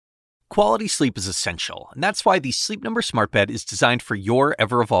Quality sleep is essential, and that's why the Sleep Number Smart Bed is designed for your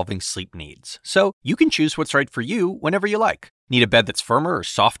ever-evolving sleep needs. So you can choose what's right for you whenever you like. Need a bed that's firmer or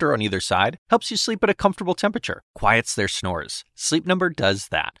softer on either side? Helps you sleep at a comfortable temperature. Quiets their snores. Sleep Number does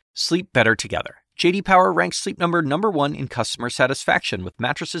that. Sleep better together. J.D. Power ranks Sleep Number #1 in customer satisfaction with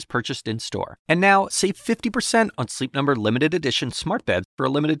mattresses purchased in-store. And now, save 50% on Sleep Number limited edition smart beds for a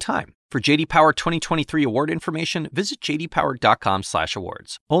limited time. For J.D. Power 2023 award information, visit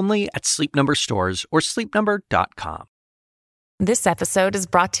jdpower.com/awards. Only at Sleep Number stores or sleepnumber.com. This episode is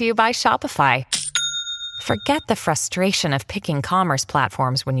brought to you by Shopify. Forget the frustration of picking commerce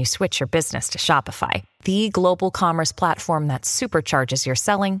platforms when you switch your business to Shopify, the global commerce platform that supercharges your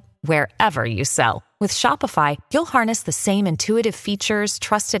selling wherever you sell. With Shopify, you'll harness the same intuitive features,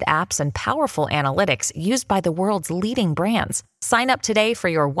 trusted apps, and powerful analytics used by the world's leading brands. Sign up today for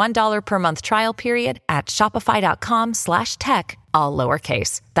your $1 per month trial period at shopify.com/tech, all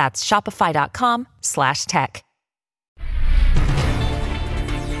lowercase. That's shopify.com/tech.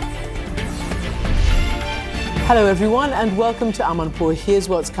 Hello everyone and welcome to Amanpour. Here's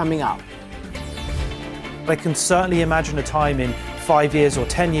what's coming up. I can certainly imagine a time in 5 years or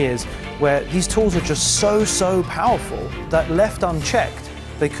 10 years where these tools are just so powerful that left unchecked,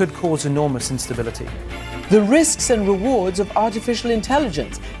 they could cause enormous instability. The risks and rewards of artificial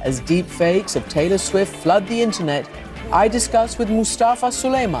intelligence as deep fakes of Taylor Swift flood the internet, I discuss with Mustafa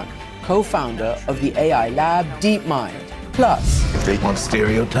Suleyman, co-founder of the AI lab DeepMind. Plus, if they want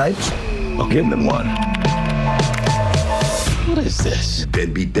stereotypes, I'll give them one. What is this?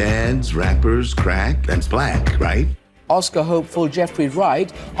 Deadbeat dads, rappers, crack, and splack, right? Oscar hopeful Jeffrey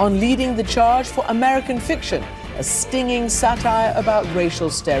Wright on leading the charge for American fiction, a stinging satire about racial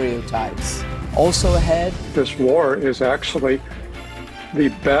stereotypes. Also ahead, this war is actually the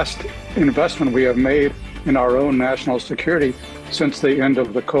best investment we have made in our own national security since the end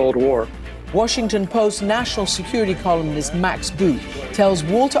of the Cold War. Washington Post national security columnist Max Boot tells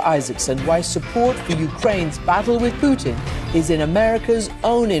Walter Isaacson why support for Ukraine's battle with Putin is in America's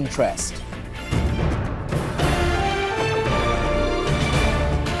own interest.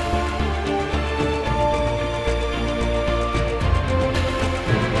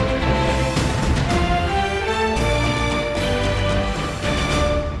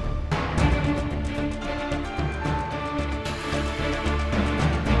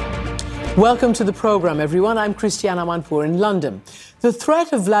 Welcome to the program, everyone. I'm Christiane Amanpour in London. The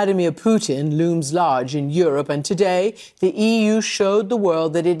threat of Vladimir Putin looms large in Europe, and today the EU showed the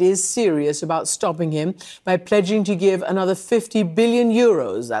world that it is serious about stopping him by pledging to give another 50 billion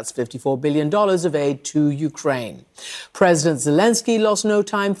euros, that's $54 billion of aid to Ukraine. President Zelensky lost no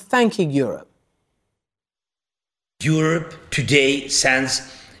time thanking Europe. Europe today sends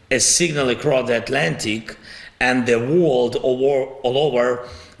a signal across the Atlantic and the world all over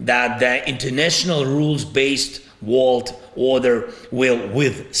that the international rules-based world order will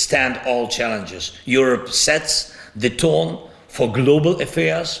withstand all challenges. Europe sets the tone for global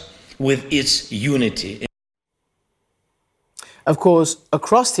affairs with its unity. Of course,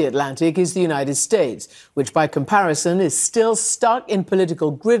 across the Atlantic is the United States, which by comparison is still stuck in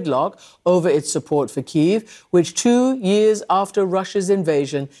political gridlock over its support for Kyiv, which 2 years after Russia's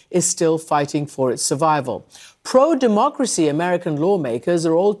invasion is still fighting for its survival. Pro-democracy American lawmakers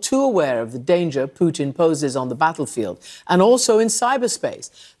are all too aware of the danger Putin poses on the battlefield and also in cyberspace.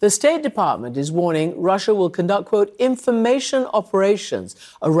 The State Department is warning Russia will conduct, quote, information operations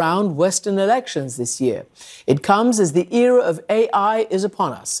around Western elections this year. It comes as the era of AI is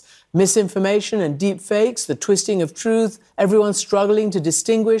upon us. Misinformation and deep fakes, the twisting of truth, everyone struggling to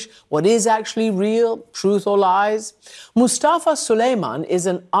distinguish what is actually real, truth or lies. Mustafa Suleyman is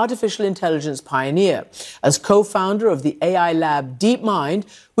an artificial intelligence pioneer. As co-founder of the AI lab DeepMind,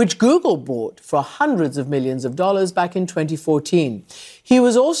 which Google bought for hundreds of millions of dollars back in 2014. He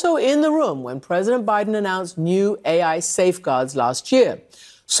was also in the room when President Biden announced new AI safeguards last year.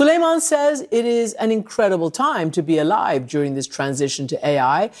 Suleyman says it is an incredible time to be alive during this transition to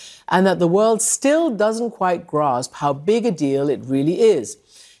AI and that the world still doesn't quite grasp how big a deal it really is.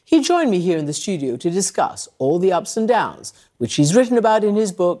 He joined me here in the studio to discuss all the ups and downs, which he's written about in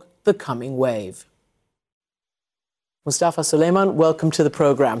his book, The Coming Wave. Mustafa Suleyman, welcome to the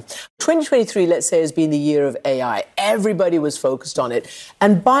program. 2023, let's say, has been the year of AI. Everybody was focused on it.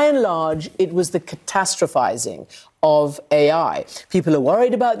 And by and large, it was the catastrophizing of AI. People are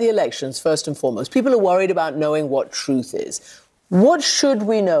worried about the elections, first and foremost. People are worried about knowing what truth is. What should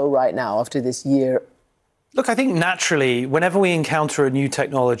we know right now after this year? Look, I think naturally, whenever we encounter a new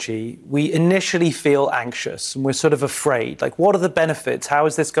technology, we initially feel anxious and we're sort of afraid. Like, what are the benefits? How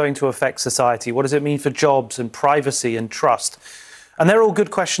is this going to affect society? What does it mean for jobs and privacy and trust? And they're all good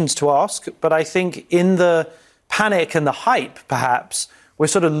questions to ask, but I think in the panic and the hype, perhaps, we're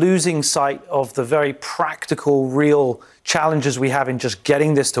sort of losing sight of the very practical, real challenges we have in just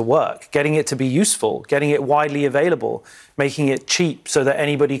getting this to work, getting it to be useful, getting it widely available, making it cheap so that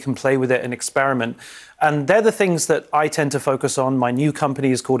anybody can play with it and experiment. And they're the things that I tend to focus on. My new company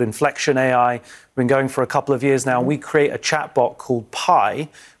is called Inflection AI. We've been going for a couple of years now. We create a chatbot called Pi,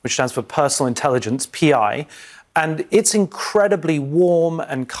 which stands for Personal Intelligence, PI. And it's incredibly warm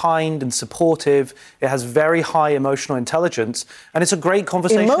and kind and supportive. It has very high emotional intelligence. And it's a great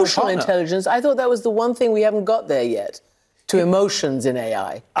conversational Emotional partner. intelligence, I thought that was the one thing we haven't got there yet, to emotions in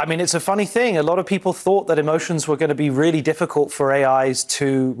AI. I mean, it's a funny thing. A lot of people thought that emotions were going to be really difficult for AIs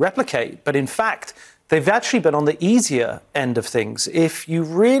to replicate. But in fact, they've actually been on the easier end of things. If you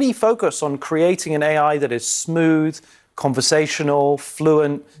really focus on creating an AI that is smooth, conversational,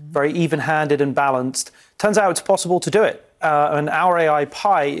 fluent, very even-handed and balanced, turns out it's possible to do it. And our AI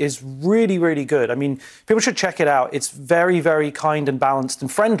Pi is really, really good. I mean, people should check it out. It's very, very kind and balanced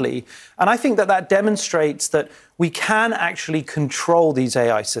and friendly. And I think that that demonstrates that we can actually control these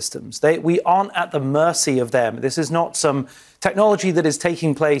AI systems. We aren't at the mercy of them. This is not some technology that is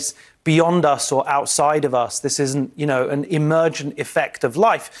taking place beyond us or outside of us. This isn't, an emergent effect of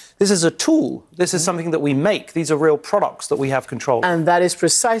life. This is a tool. This is something that we make. These are real products that we have control. And that is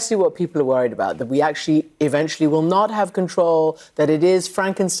precisely what people are worried about, that we actually eventually will not have control, that it is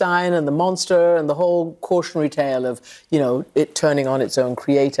Frankenstein and the monster and the whole cautionary tale of, it turning on its own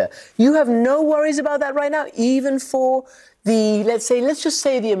creator. You have no worries about that right now, even for let's just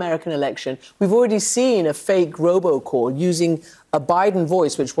say the American election. We've already seen a fake robocall using a Biden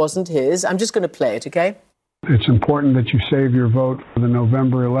voice, which wasn't his. I'm just going to play it, okay? It's important that you save your vote for the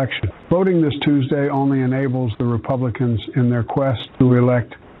November election. Voting this Tuesday only enables the Republicans in their quest to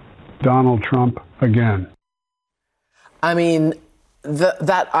elect Donald Trump again. I mean,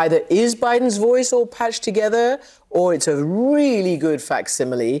 that either is Biden's voice all patched together, or it's a really good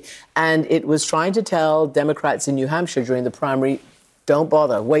facsimile, and it was trying to tell Democrats in New Hampshire during the primary, don't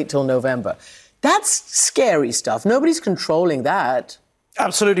bother, wait till November. That's scary stuff. Nobody's controlling that.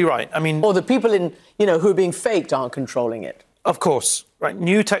 Absolutely right. I mean, or the people who are being faked aren't controlling it. Of course, right.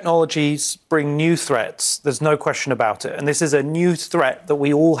 New technologies bring new threats. There's no question about it. And this is a new threat that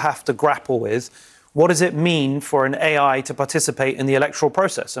we all have to grapple with. What does it mean for an AI to participate in the electoral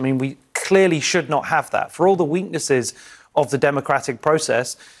process? I mean, we clearly should not have that. For all the weaknesses of the democratic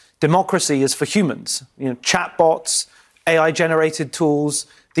process, democracy is for humans. Chatbots, AI-generated tools,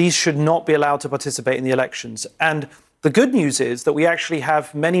 these should not be allowed to participate in the elections. And the good news is that we actually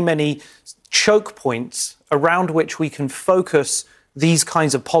have many, many choke points around which we can focus these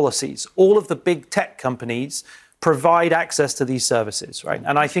kinds of policies. All of the big tech companies provide access to these services, right?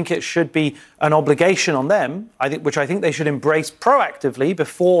 And I think it should be an obligation on them, which I think they should embrace proactively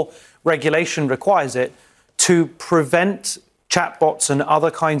before regulation requires it, to prevent chatbots and other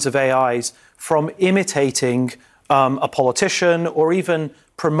kinds of AIs from imitating a politician or even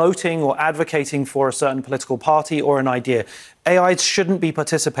promoting or advocating for a certain political party or an idea. AIs shouldn't be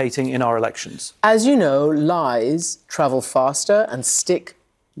participating in our elections. As you know, lies travel faster and stick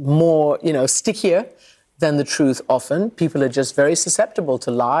more, stickier than the truth often. People are just very susceptible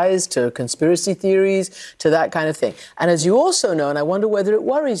to lies, to conspiracy theories, to that kind of thing. And as you also know, and I wonder whether it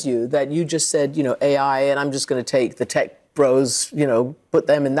worries you, that you just said, AI, and I'm just going to take the tech bros, put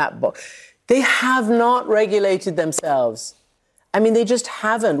them in that box. They have not regulated themselves. I mean, they just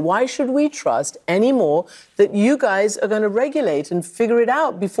haven't. Why should we trust anymore that you guys are going to regulate and figure it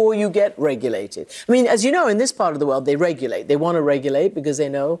out before you get regulated? I mean, as you know, in this part of the world, they regulate. They want to regulate because they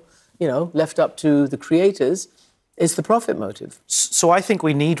know, left up to the creators, it's the profit motive. So I think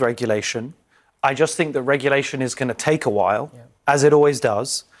we need regulation. I just think that regulation is going to take a while, as it always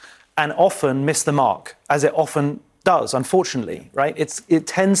does, and often miss the mark, as it often does, unfortunately, right? It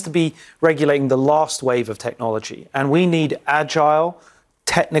tends to be regulating the last wave of technology. And we need agile,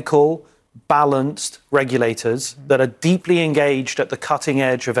 technical, balanced regulators that are deeply engaged at the cutting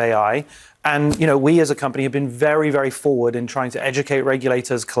edge of AI. And, we as a company have been very, very forward in trying to educate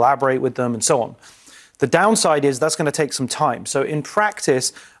regulators, collaborate with them, and so on. The downside is that's going to take some time. So in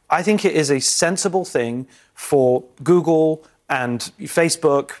practice, I think it is a sensible thing for Google and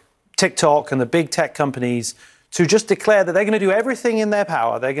Facebook, TikTok, and the big tech companies to just declare that they're going to do everything in their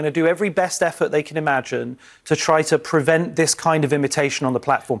power. They're going to do every best effort they can imagine to try to prevent this kind of imitation on the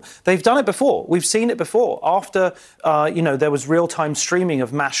platform. They've done it before. We've seen it before. After, there was real-time streaming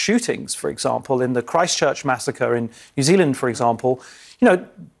of mass shootings, for example, in the Christchurch massacre in New Zealand, for example,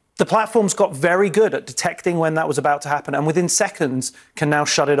 the platforms got very good at detecting when that was about to happen, and within seconds can now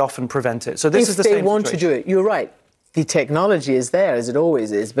shut it off and prevent it. So this is the same situation. If they want to do it, you're right. the technology is there, as it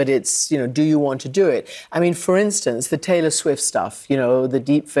always is, but it's, do you want to do it? I mean, for instance, the Taylor Swift stuff, the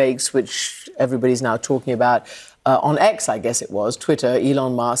deep fakes, which everybody's now talking about on X, I guess it was, Twitter,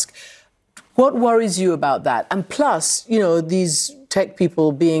 Elon Musk. What worries you about that? And plus, these tech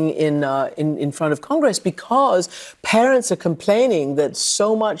people being in front of Congress, because parents are complaining that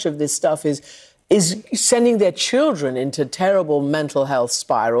so much of this stuff is sending their children into terrible mental health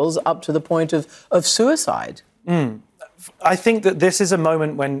spirals up to the point of suicide. I think that this is a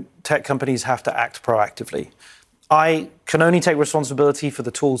moment when tech companies have to act proactively. I can only take responsibility for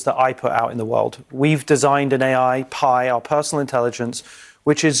the tools that I put out in the world. We've designed an AI, Pi, our personal intelligence,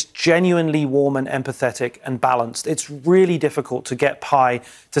 which is genuinely warm and empathetic and balanced. It's really difficult to get Pi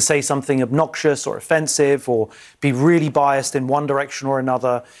to say something obnoxious or offensive or be really biased in one direction or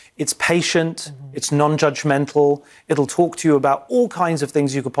another. It's patient, it's non-judgmental, it'll talk to you about all kinds of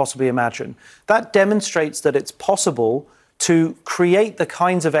things you could possibly imagine. That demonstrates that it's possible to create the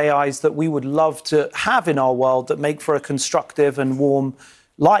kinds of AIs that we would love to have in our world that make for a constructive and warm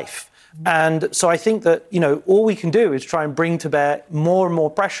life. And so I think that, all we can do is try and bring to bear more and more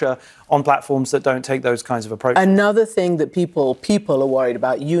pressure on platforms that don't take those kinds of approaches. Another thing that people are worried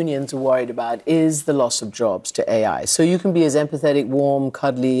about, unions are worried about, is the loss of jobs to AI. So you can be as empathetic, warm,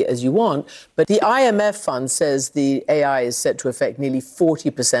 cuddly as you want, but the IMF fund says the AI is set to affect nearly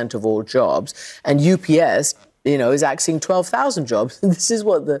 40% of all jobs, and UPS is axing 12,000 jobs. This is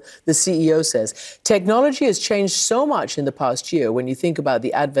what the CEO says. Technology has changed so much in the past year when you think about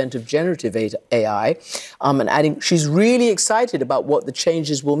the advent of generative AI, and adding, she's really excited about what the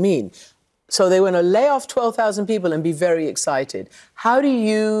changes will mean. So they want to lay off 12,000 people and be very excited. How do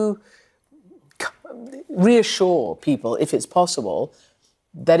you reassure people, if it's possible,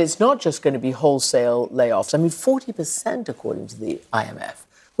 that it's not just going to be wholesale layoffs? I mean, 40% according to the IMF.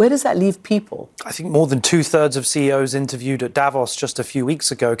 Where does that leave people? I think more than 2/3 of CEOs interviewed at Davos just a few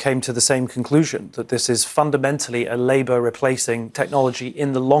weeks ago came to the same conclusion, that this is fundamentally a labor replacing technology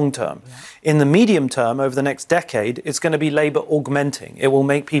in the long term. Yeah. In the medium term, over the next decade, it's going to be labor augmenting. It will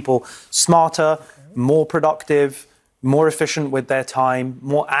make people smarter, more productive, more efficient with their time,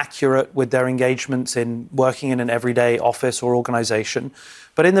 more accurate with their engagements in working in an everyday office or organization.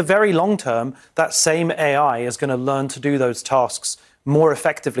 But in the very long term, that same AI is going to learn to do those tasks more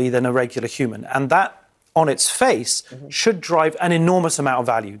effectively than a regular human. And that, on its face, should drive an enormous amount of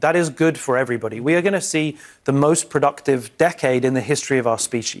value. That is good for everybody. We are going to see the most productive decade in the history of our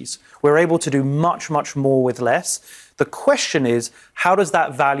species. We're able to do much, much more with less. The question is, how does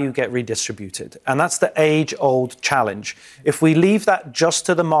that value get redistributed? And that's the age-old challenge. If we leave that just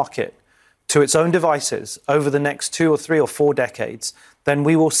to the market, to its own devices, over the next 2 or 3 or 4 decades, then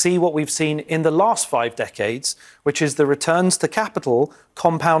we will see what we've seen in the last 5 decades, which is the returns to capital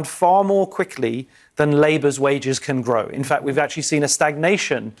compound far more quickly than labor's wages can grow. In fact, we've actually seen a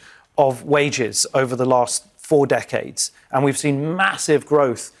stagnation of wages over the last 4 decades, and we've seen massive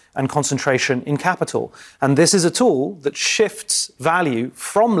growth and concentration in capital. And this is a tool that shifts value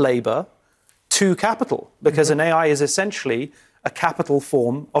from labor to capital, because an AI is essentially a capital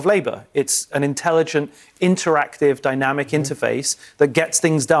form of labor. It's an intelligent, interactive, dynamic interface that gets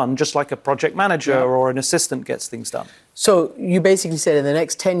things done, just like a project manager or an assistant gets things done. So you basically said in the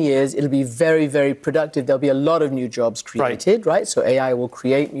next 10 years, it'll be very, very productive. There'll be a lot of new jobs created, right? So AI will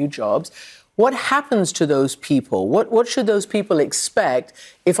create new jobs. What happens to those people? What should those people expect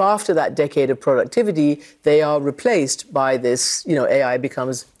if after that decade of productivity, they are replaced by this, AI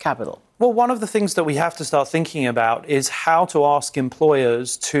becomes capital? Well, one of the things that we have to start thinking about is how to ask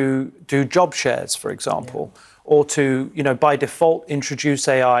employers to do job shares, for example, or to, by default, introduce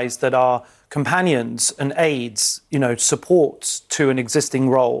AIs that are companions and aids, supports to an existing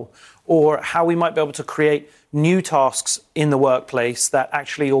role, or how we might be able to create new tasks in the workplace that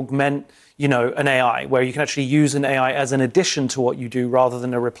actually augment, an AI, where you can actually use an AI as an addition to what you do rather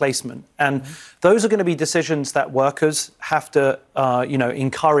than a replacement. And those are going to be decisions that workers have to,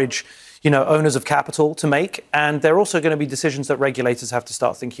 encourage owners of capital to make. And they're also going to be decisions that regulators have to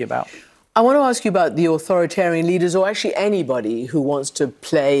start thinking about. I want to ask you about the authoritarian leaders, or actually anybody who wants to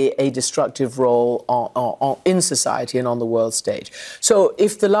play a destructive role in society and on the world stage. So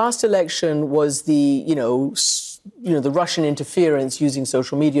if the last election was the Russian interference using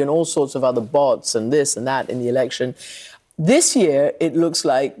social media and all sorts of other bots and this and that in the election, this year it looks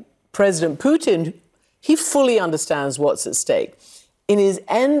like President Putin, he fully understands what's at stake. In his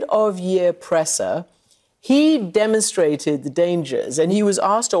end-of-year presser, he demonstrated the dangers, and he was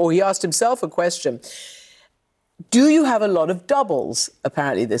asked, or he asked himself a question, do you have a lot of doubles?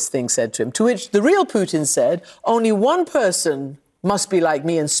 Apparently this thing said to him, to which the real Putin said, only one person must be like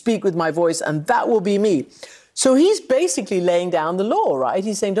me and speak with my voice, and that will be me. So he's basically laying down the law, right?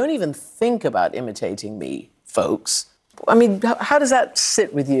 He's saying, don't even think about imitating me, folks. I mean, how does that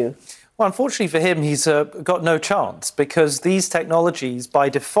sit with you? Well, unfortunately for him, he's got no chance because these technologies, by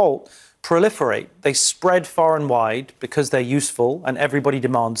default, proliferate. They spread far and wide because they're useful and everybody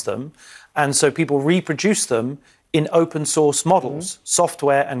demands them. And so people reproduce them in open source models,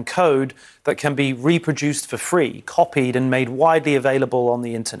 software and code that can be reproduced for free, copied and made widely available on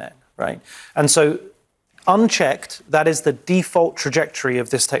the internet, right? And so unchecked, that is the default trajectory of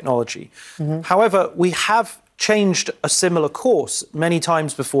this technology. However, we have changed a similar course many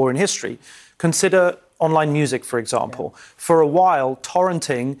times before in history. Consider online music, for example. For a while,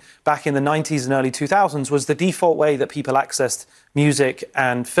 torrenting back in the 90s and early 2000s was the default way that people accessed music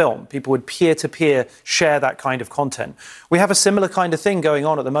and film. People would peer-to-peer share that kind of content. We have a similar kind of thing going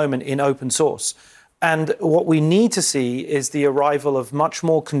on at the moment in open source. And what we need to see is the arrival of much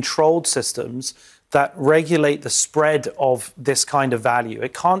more controlled systems that regulate the spread of this kind of value.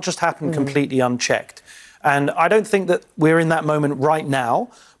 It can't just happen completely unchecked. And I don't think that we're in that moment right now,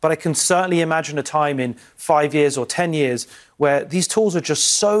 but I can certainly imagine a time in 5 years or 10 years where these tools are just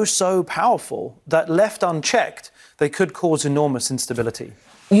so powerful that left unchecked, they could cause enormous instability.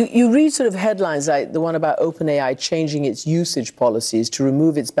 You read sort of headlines like the one about OpenAI changing its usage policies to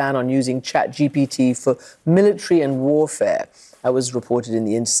remove its ban on using ChatGPT for military and warfare. That was reported in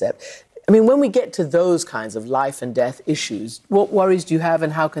The Intercept. I mean, when we get to those kinds of life and death issues, what worries do you have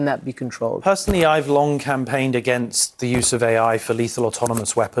and how can that be controlled? Personally, I've long campaigned against the use of AI for lethal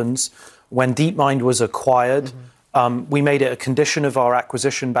autonomous weapons. When DeepMind was acquired, we made it a condition of our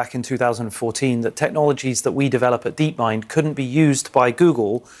acquisition back in 2014 that technologies that we develop at DeepMind couldn't be used by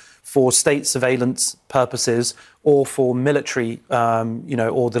Google for state surveillance purposes or for military,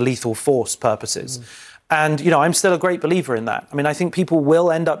 or the lethal force purposes. And, I'm still a great believer in that. I mean, I think people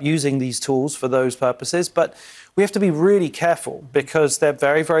will end up using these tools for those purposes, but we have to be really careful because they're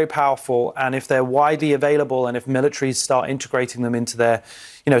very, very powerful. And if they're widely available and if militaries start integrating them into their,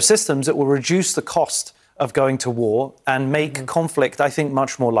 systems, it will reduce the cost of going to war and make conflict, I think,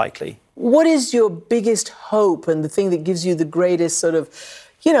 much more likely. What is your biggest hope and the thing that gives you the greatest sort of,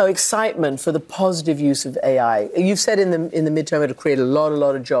 excitement for the positive use of AI? You've said in the midterm it'll create a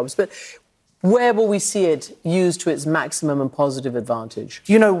lot of jobs, but where will we see it used to its maximum and positive advantage?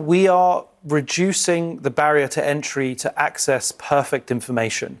 We are reducing the barrier to entry to access perfect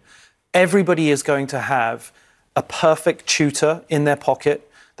information. Everybody is going to have a perfect tutor in their pocket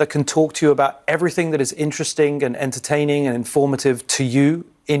that can talk to you about everything that is interesting and entertaining and informative to you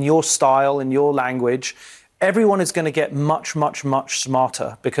in your style, in your language. Everyone is going to get much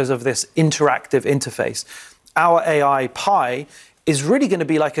smarter because of this interactive interface. Our AI Pi is really going to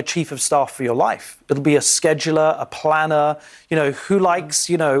be like a chief of staff for your life. It'll be a scheduler, a planner, who likes,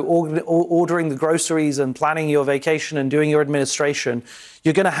 ordering the groceries and planning your vacation and doing your administration.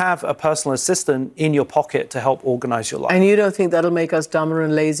 You're going to have a personal assistant in your pocket to help organize your life. And you don't think that'll make us dumber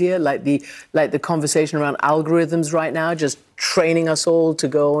and lazier, like the conversation around algorithms right now, just training us all to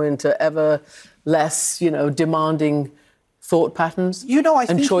go into ever less, demanding thought patterns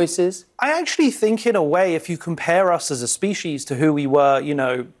and choices? I actually think, in a way, if you compare us as a species to who we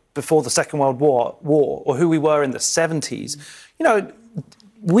were, before the Second World War, or who we were in the 70s,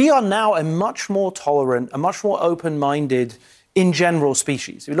 we are now a much more tolerant, a much more open-minded, in general,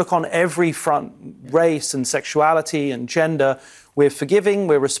 species. We look on every front, race and sexuality and gender. We're forgiving,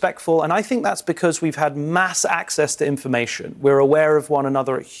 we're respectful, and I think that's because we've had mass access to information. We're aware of one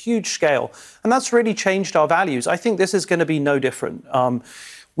another at huge scale, and that's really changed our values. I think this is going to be no different.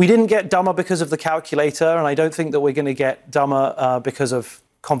 We didn't get dumber because of the calculator, and I don't think that we're going to get dumber because of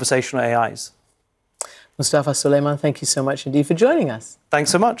conversational AIs. Mustafa Suleyman, thank you so much indeed for joining us.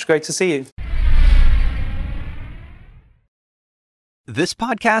 Thanks so much. Great to see you. This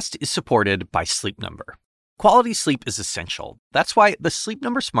podcast is supported by Sleep Number. Quality sleep is essential. That's why the Sleep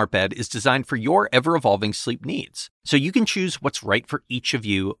Number Smart Bed is designed for your ever-evolving sleep needs, so you can choose what's right for each of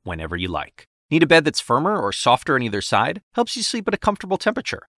you whenever you like. Need a bed that's firmer or softer on either side? Helps you sleep at a comfortable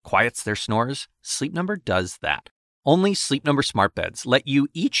temperature. Quiets their snores? Sleep Number does that. Only Sleep Number Smart Beds let you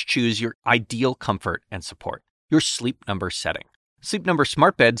each choose your ideal comfort and support, your Sleep Number setting. Sleep Number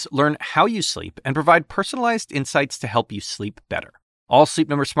Smart Beds learn how you sleep and provide personalized insights to help you sleep better. All Sleep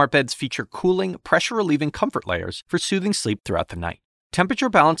Number Smart Beds feature cooling, pressure-relieving comfort layers for soothing sleep throughout the night.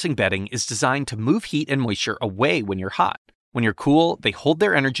 Temperature-balancing bedding is designed to move heat and moisture away when you're hot. When you're cool, they hold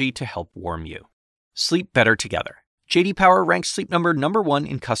their energy to help warm you. Sleep better together. J.D. Power ranks Sleep Number #1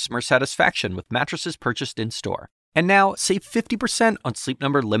 in customer satisfaction with mattresses purchased in-store. And now, save 50% on Sleep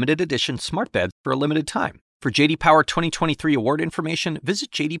Number limited edition smart beds for a limited time. For JD Power 2023 award information, visit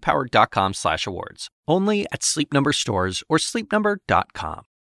jdpower.com/awards. Only at Sleep Number stores or sleepnumber.com.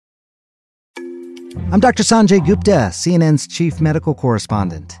 I'm Dr. Sanjay Gupta, CNN's chief medical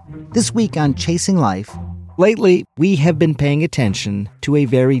correspondent. This week on Chasing Life, lately we have been paying attention to a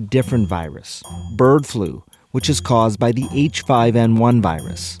very different virus, bird flu, which is caused by the H5N1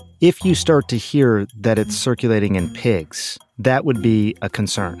 virus. If you start to hear that it's circulating in pigs, that would be a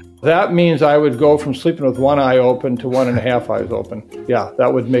concern. That means I would go from sleeping with one eye open to 1.5 eyes open. Yeah,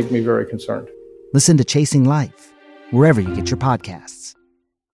 that would make me very concerned. Listen to Chasing Life, wherever you get your podcasts.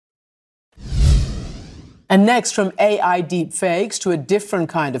 And next, from AI deepfakes to a different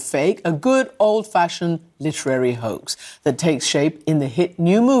kind of fake, a good old-fashioned literary hoax that takes shape in the hit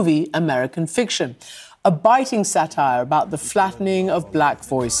new movie American Fiction. A biting satire about the flattening of black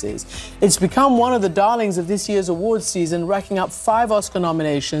voices. It's become one of the darlings of this year's awards season, racking up 5 Oscar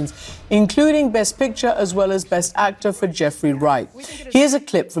nominations, including Best Picture as well as Best Actor for Jeffrey Wright. Here's a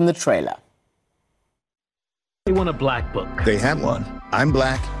clip from the trailer. They want a black book. They have one. I'm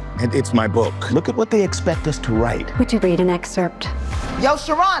black, and it's my book. Look at what they expect us to write. Would you read an excerpt? Yo,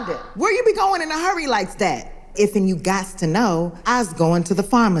 Sharonda, where you be going in a hurry like that? If and you gots to know, I was going to the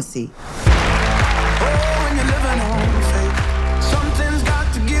pharmacy.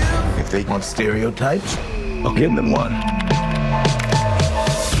 If they want stereotypes, I'll give them one.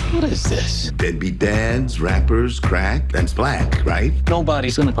 What is this? Deadbeat dads, rappers, crack, and splack, right?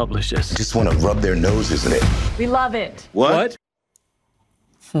 Nobody's gonna publish this. Just want to rub their noses in it. We love it. What?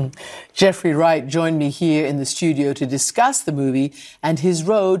 Jeffrey Wright joined me here in the studio to discuss the movie and his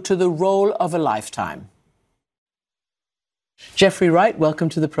road to the role of a lifetime. Jeffrey Wright, welcome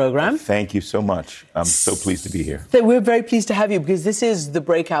to the program. Thank you so much. I'm so pleased to be here. We're very pleased to have you because this is the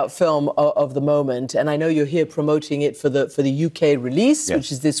breakout film of the moment, and I know you're here promoting it for the UK release, yes,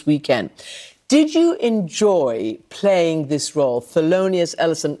 which is this weekend. Did you enjoy playing this role, Thelonious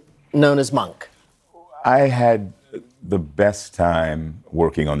Ellison, known as Monk? I had the best time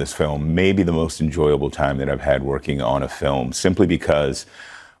working on this film, maybe the most enjoyable time that I've had working on a film, simply because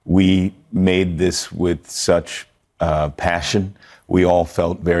we made this with such passion. We all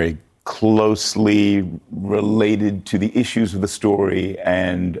felt very closely related to the issues of the story,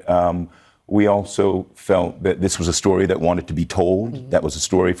 and we also felt that this was a story that wanted to be told, mm-hmm, that was a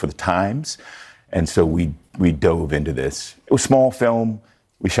story for the times, and so we dove into this. It was a small film.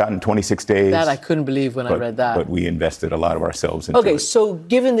 We shot in 26 days. That I couldn't believe when I read that. But we invested a lot of ourselves into it. Okay, so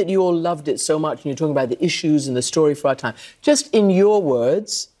given that you all loved it so much, and you're talking about the issues and the story for our time, just in your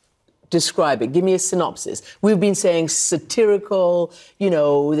words, describe it. Give me a synopsis. We've been saying satirical,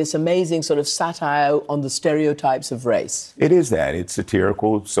 this amazing sort of satire on the stereotypes of race. It is that. It's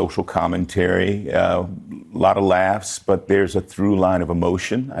satirical, social commentary, a lot of laughs, but there's a through line of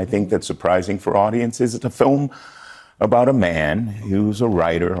emotion, I think, that's surprising for audiences. It's a film about a man who's a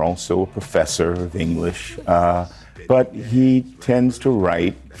writer, also a professor of English, but he tends to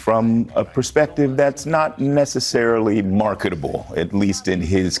write from a perspective that's not necessarily marketable, at least in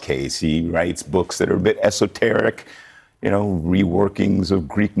his case. He writes books that are a bit esoteric, reworkings of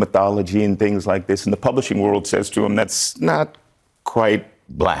Greek mythology and things like this. And the publishing world says to him, that's not quite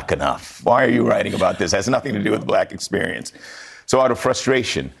black enough. Why are you writing about this? It has nothing to do with the black experience. So out of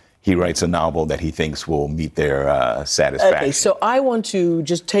frustration, he writes a novel that he thinks will meet their satisfaction. Okay, so I want to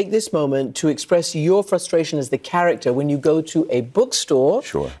just take this moment to express your frustration as the character when you go to a bookstore,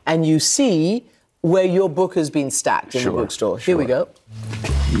 sure, and you see where your book has been stacked in, sure, the bookstore. Here, sure, we go.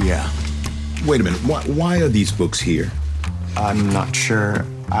 Yeah. Wait a minute. Why are these books here? I'm not sure.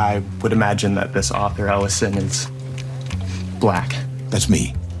 I would imagine that this author, Ellison, is black. That's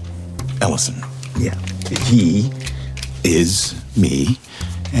me. Ellison. Yeah. He is me.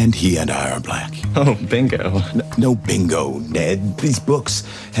 And he and I are black. Oh, bingo. No bingo, Ned. These books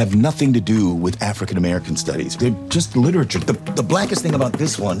have nothing to do with African American studies. They're just literature. The blackest thing about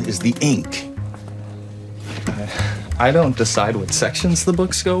this one is the ink. I don't decide what sections the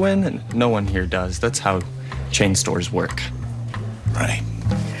books go in, and no one here does. That's how chain stores work. Right.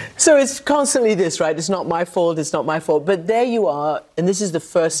 So it's constantly this, right? It's not my fault, it's not my fault. But there you are, and this is the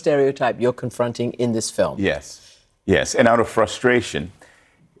first stereotype you're confronting in this film. Yes. Yes. And out of frustration,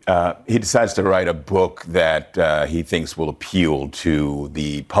 he decides to write a book that he thinks will appeal to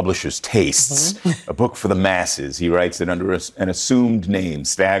the publisher's tastes, mm-hmm, a book for the masses. He writes it under an assumed name,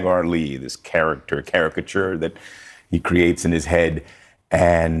 Stag R. Lee, this caricature that he creates in his head.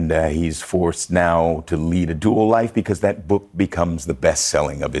 And he's forced now to lead a dual life because that book becomes the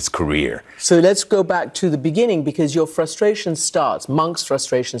best-selling of his career. So let's go back to the beginning, because your frustration starts, Monk's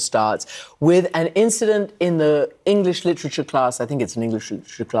frustration starts, with an incident in the English literature class. I think it's an English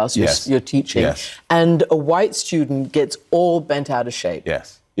literature class you're teaching. Yes. And a white student gets all bent out of shape.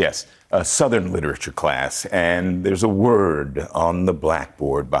 Yes. A Southern literature class. And there's a word on the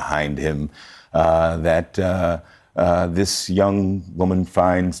blackboard behind him that this young woman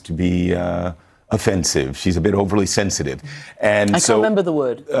finds to be offensive. She's a bit overly sensitive. And I can't remember the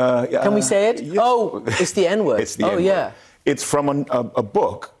word. Can we say it? Yes. Oh, it's the N-word. It's the N-word. Yeah. It's from a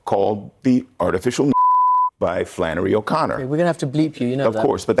book called The Artificial by Flannery O'Connor. Okay, we're going to have to bleep you, that. Of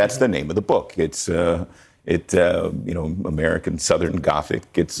course, but that's the name of the book. It's American Southern Gothic.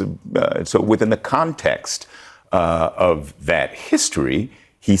 So within the context of that history,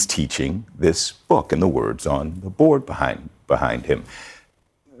 he's teaching this book and the words on the board behind him.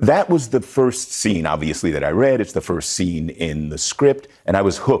 That was the first scene, obviously, that I read. It's the first scene in the script, and I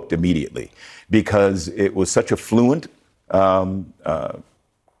was hooked immediately because it was such a fluent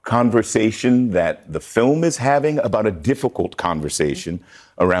conversation that the film is having about a difficult conversation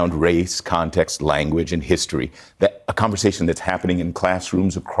around race, context, language, and history. A conversation that's happening in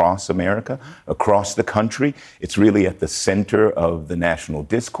classrooms across America, across the country. It's really at the center of the national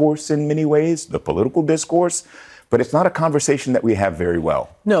discourse in many ways, the political discourse. But it's not a conversation that we have very well.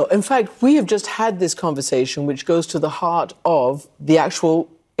 No, in fact, we have just had this conversation which goes to the heart of the actual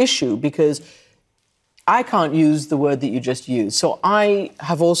issue, because I can't use the word that you just used. So I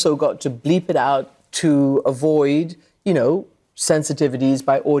have also got to bleep it out to avoid, sensitivities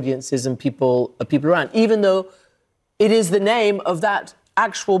by audiences and people around, even though it is the name of that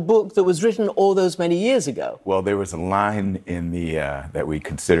actual book that was written all those many years ago. Well, there was a line in the that we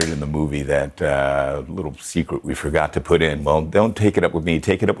considered in the movie, that little secret we forgot to put in. Well, don't take it up with me.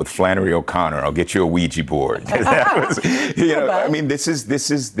 Take it up with Flannery O'Connor. I'll get you a Ouija board. That was, I mean, this is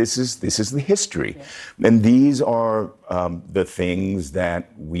the history, and these are the things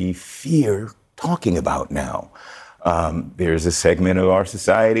that we fear talking about now. There's a segment of our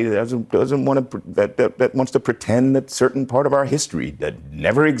society that doesn't want to that wants to pretend that certain part of our history that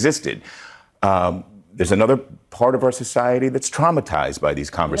never existed. There's another part of our society that's traumatized by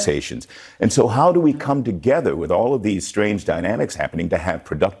these conversations. And so how do we come together with all of these strange dynamics happening to have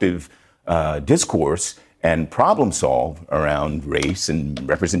productive discourse and problem solve around race and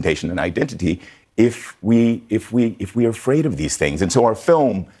representation and identity if we are afraid of these things? And so our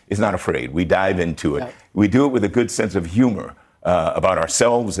film is not afraid. We dive into it. We do it with a good sense of humor about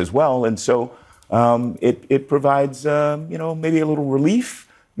ourselves as well. And so it provides, maybe a little relief,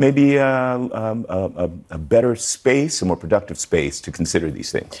 maybe a better space, a more productive space to consider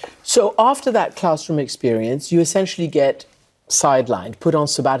these things. So after that classroom experience, you essentially get sidelined, put on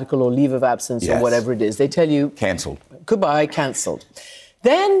sabbatical or leave of absence or whatever it is. They tell you... Cancelled. Goodbye, cancelled.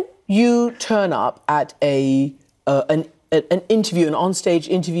 Then you turn up at an interview, an onstage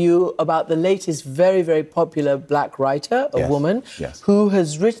interview about the latest very, very popular black writer, a woman, who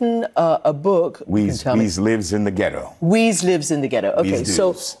has written a book. Weeze lives in the ghetto. Weeze lives in the ghetto. Okay,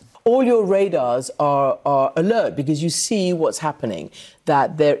 so all your radars are alert because you see what's happening,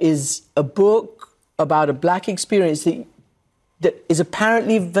 that there is a book about a black experience that is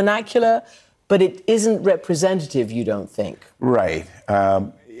apparently vernacular, but it isn't representative, you don't think? Right.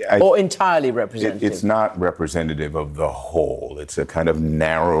 Or entirely representative? It's not representative of the whole. It's a kind of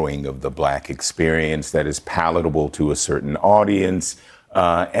narrowing of the black experience that is palatable to a certain audience.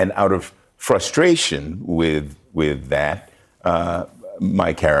 And out of frustration with that,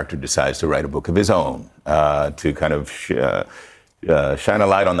 my character decides to write a book of his own to kind of shine a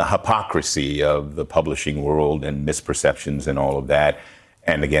light on the hypocrisy of the publishing world and misperceptions and all of that.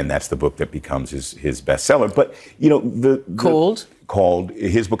 And again, that's the book that becomes his bestseller. But,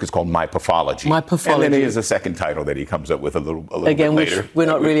 his book is called My Pathology. My Pathology. And then he has a second title that he comes up with a little again, bit later. Which we're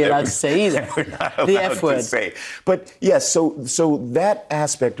not really allowed to say either. We're not the allowed F word. to say. But yes, so that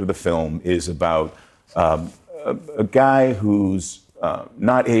aspect of the film is about a guy who's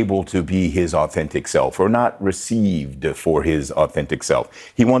not able to be his authentic self, or not received for his authentic self.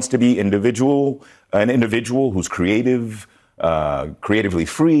 He wants to be an individual who's creative, creatively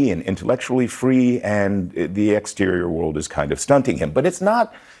free and intellectually free, and the exterior world is kind of stunting him. But it's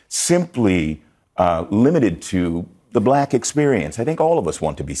not simply limited to the black experience. I think all of us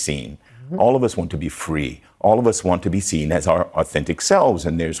want to be seen. Mm-hmm. All of us want to be free. All of us want to be seen as our authentic selves,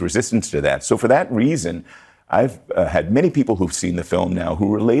 and there's resistance to that. So for that reason, I've had many people who've seen the film now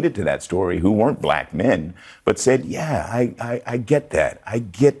who related to that story, who weren't black men, but said, I get that. I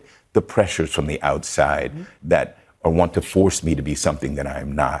get the pressures from the outside that or want to force me to be something that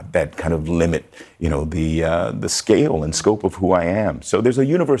I'm not, that kind of limit, the scale and scope of who I am. So there's a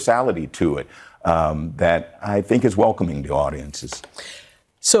universality to it that I think is welcoming to audiences.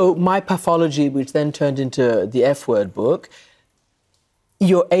 So My Pathology, which then turned into the F Word book,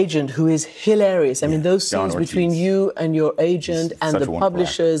 your agent, who is hilarious. I mean, those scenes between you and your agent and the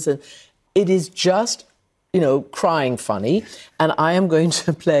publishers, and it is just, crying funny. And I am going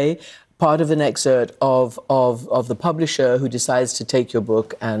to play part of an excerpt of the publisher who decides to take your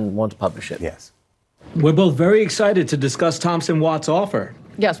book and want to publish it. Yes. We're both very excited to discuss Thompson Watt's offer.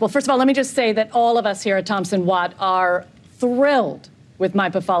 Yes, well, first of all, let me just say that all of us here at Thompson Watt are thrilled with My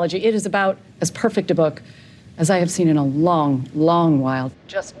Pathology. It is about as perfect a book as I have seen in a long, long while.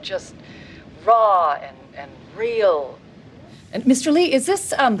 Just raw and real. And Mr. Lee, is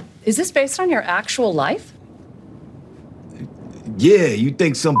this based on your actual life? Yeah, you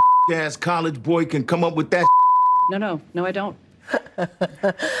think some ass college boy can come up with that? No, I don't. I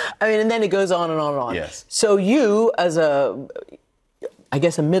mean, and then it goes on and on and on. Yes. So you, as a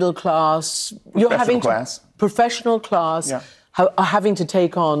middle class, professional class, are having to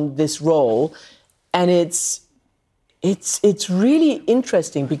take on this role, and it's really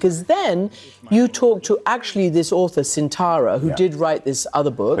interesting because then you talk to actually this author Sintara, who did write this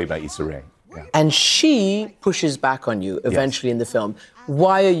other book, played by Issa Rae. Yeah. And she pushes back on you eventually in the film.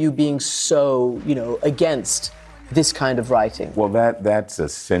 Why are you being so, against this kind of writing? Well, that's a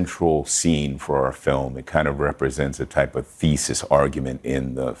central scene for our film. It kind of represents a type of thesis argument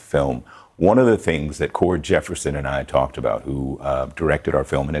in the film. One of the things that Cord Jefferson and I talked about, who directed our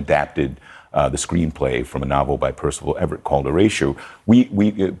film and adapted the screenplay from a novel by Percival Everett called Erasure,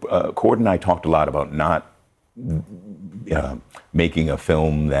 Cord and I talked a lot about not making a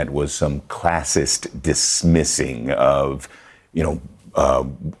film that was some classist dismissing of,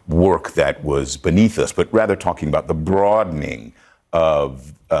 work that was beneath us, but rather talking about the broadening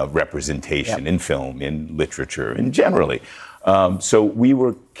of representation in film, in literature, and generally. So we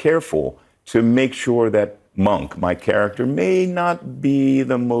were careful to make sure that Monk, my character, may not be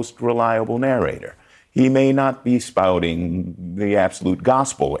the most reliable narrator. He may not be spouting the absolute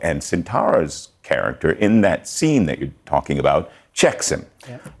gospel, and Sintara's character in that scene that you're talking about checks him.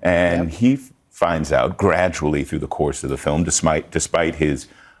 And he finds out gradually through the course of the film, despite his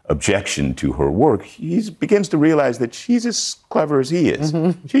objection to her work, he begins to realize that she's as clever as he is.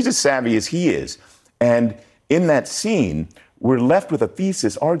 Mm-hmm. She's as savvy as he is. And in that scene, we're left with a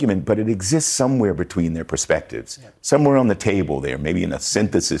thesis argument, but it exists somewhere between their perspectives. Somewhere on the table there, maybe in a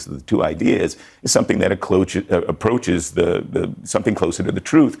synthesis of the two ideas, is something that approaches the something closer to the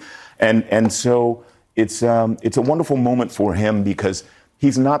truth. And so it's a wonderful moment for him because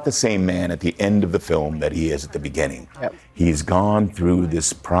he's not the same man at the end of the film that he is at the beginning. He's gone through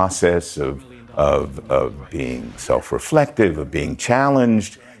this process of being self-reflective, of being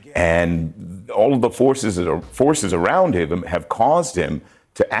challenged, and all of the forces around him have caused him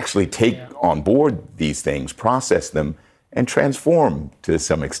to actually take on board these things, process them, and transform to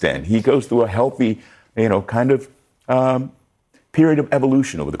some extent. He goes through a healthy, kind of period of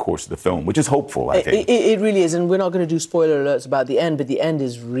evolution over the course of the film, which is hopeful, I think. It really is, and we're not going to do spoiler alerts about the end, but the end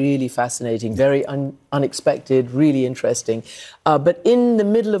is really fascinating, very unexpected, really interesting. But in the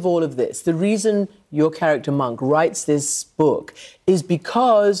middle of all of this, the reason your character Monk writes this book is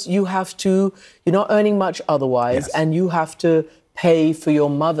because you're not earning much otherwise, and you have to pay for your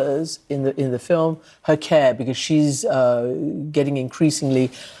mother's, in the film, her care, because she's getting increasingly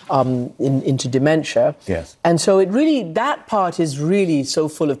into dementia. Yes. And so that part is really so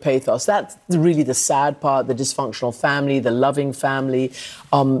full of pathos. That's really the sad part, the dysfunctional family, the loving family,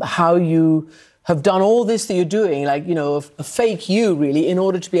 how you have done all this that you're doing, a fake you, really, in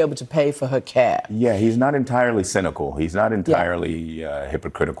order to be able to pay for her care. Yeah, he's not entirely cynical. He's not entirely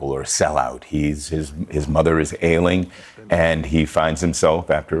hypocritical or a sellout. His mother is ailing, and he finds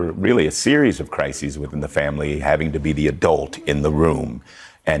himself, after really a series of crises within the family, having to be the adult in the room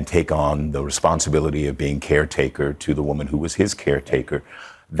and take on the responsibility of being caretaker to the woman who was his caretaker.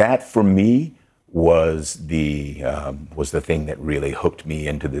 That, for me, was the thing that really hooked me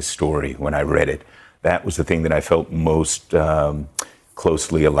into this story when I read it. That was the thing that I felt most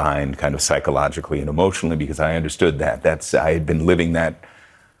closely aligned, kind of psychologically and emotionally, because I understood that. I had been living that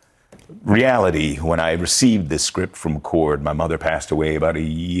reality when I received this script from Cord. My mother passed away about a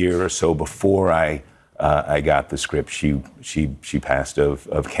year or so before I got the script. She passed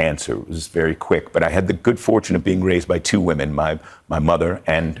of cancer. It was very quick, but I had the good fortune of being raised by two women, my mother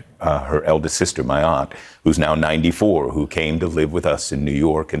and her eldest sister, my aunt, who's now 94, who came to live with us in New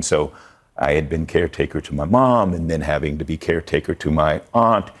York. And so I had been caretaker to my mom, and then having to be caretaker to my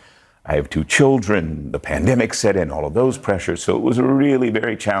aunt. I have 2 children, the pandemic set in, all of those pressures. So it was a really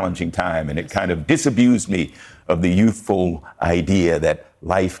very challenging time, and it kind of disabused me of the youthful idea that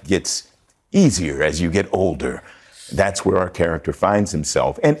life gets easier as you get older. That's where our character finds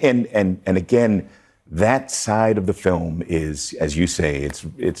himself. And again, that side of the film is, as you say,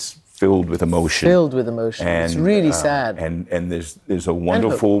 it's filled with emotion. Filled with emotion. And, it's really sad. And there's a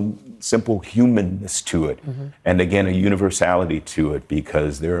wonderful, simple humanness to it. Mm-hmm. And again, a universality to it,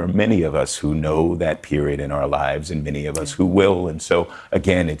 because there are many of us who know that period in our lives and many of us who will. And so,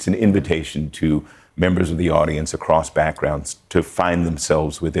 again, it's an invitation to members of the audience across backgrounds to find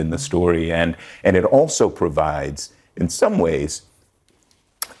themselves within the story. And it also provides, in some ways,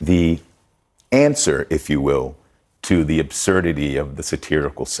 the answer, if you will, to the absurdity of the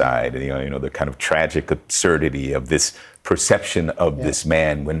satirical side, you know, the kind of tragic absurdity of this perception of this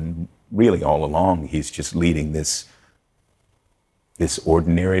man, when really all along he's just leading this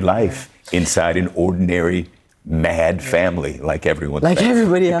ordinary life inside an ordinary mad family, like everyone. Like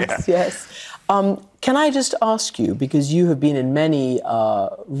everybody else, yes. Can I just ask you, because you have been in many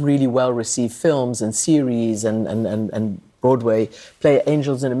really well-received films and series and Broadway play,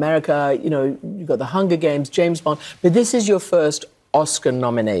 Angels in America, you know, you've got The Hunger Games, James Bond, but this is your first Oscar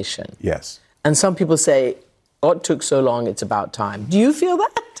nomination. Yes. And some people say, God took so long, it's about time. Do you feel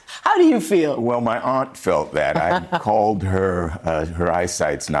that? How do you feel? Well, my aunt felt that. I called her, her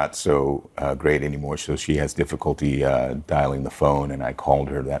eyesight's not so great anymore, so she has difficulty dialing the phone, and I called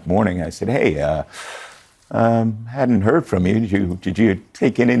her that morning. I said, hey, hadn't heard from you. Did you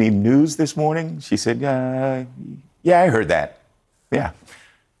take in any news this morning? She said, yeah, I heard that. Yeah.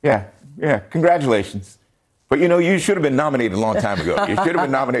 Congratulations. But, you know, you should have been nominated a long time ago. You should have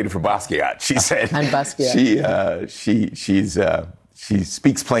been nominated for Basquiat, she said. And Basquiat. She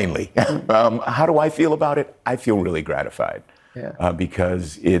speaks plainly. How do I feel about it? I feel really gratified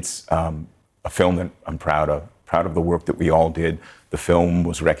because it's a film that I'm proud of the work that we all did. The film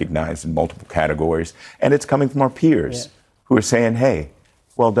was recognized in multiple categories, and it's coming from our peers who are saying, hey,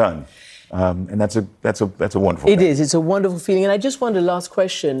 well done. And that's a wonderful thing. It is. It's a wonderful feeling. And I just wonder, last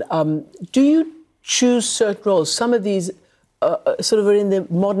question, do you choose certain roles? Some of these sort of are in the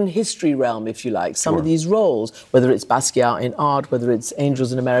modern history realm, if you like. Some of these roles, whether it's Basquiat in art, whether it's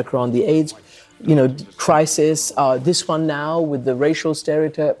Angels in America on the AIDS, crisis, this one now with the racial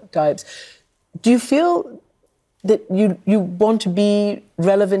stereotypes. Do you feel that you want to be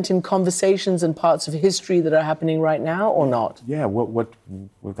relevant in conversations and parts of history that are happening right now, or not? Yeah,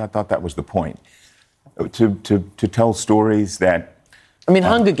 I thought that was the point. To tell stories that... I mean,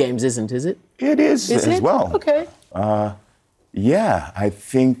 Hunger Games isn't, is it? It is as well. Okay. Yeah, I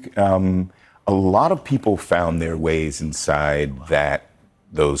think a lot of people found their ways inside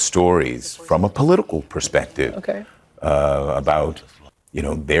those stories from a political perspective. Okay. About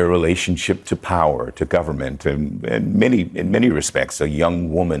their relationship to power, to government, and in many respects, a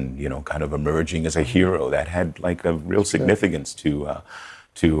young woman, kind of emerging as a hero that had like a real significance to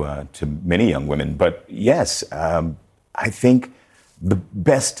many young women. But yes, I think the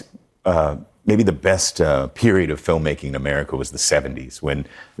best, maybe the best period of filmmaking in America was the 70s, when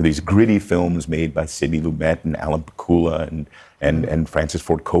these gritty films made by Sidney Lumet and Alan Pakula and Francis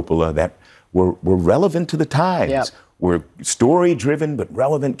Ford Coppola that were relevant to the times. Yep. Were story-driven but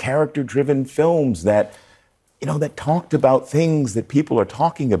relevant, character-driven films that talked about things that people are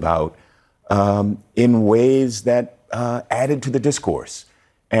talking about in ways that added to the discourse.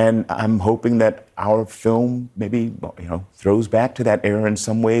 And I'm hoping that our film maybe throws back to that era in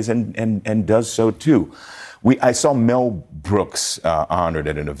some ways and does so too. I saw Mel Brooks honored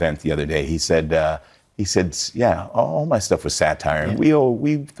at an event the other day. He said, yeah, all my stuff was satire. And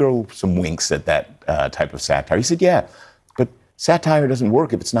we throw some winks at that type of satire. He said, yeah, but satire doesn't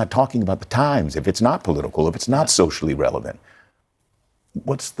work if it's not talking about the times, if it's not political, if it's not socially relevant.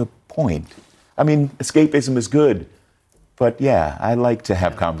 What's the point? I mean, escapism is good, but yeah, I like to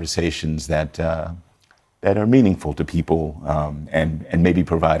have conversations that are meaningful to people and maybe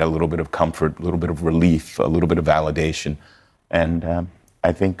provide a little bit of comfort, a little bit of relief, a little bit of validation. And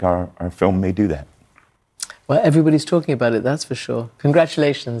I think our film may do that. Well, everybody's talking about it, that's for sure.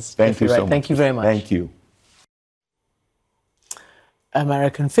 Congratulations. Thank you so much. Thank you very much. Thank you.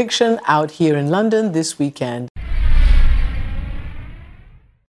 American Fiction out here in London this weekend.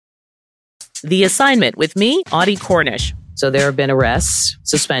 The Assignment with me, Audie Cornish. So there have been arrests,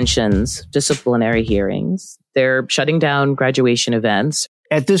 suspensions, disciplinary hearings. They're shutting down graduation events.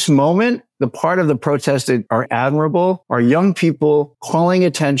 At this moment, the part of the protests that are admirable are young people calling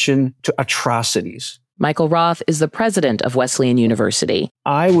attention to atrocities. Michael Roth is the president of Wesleyan University.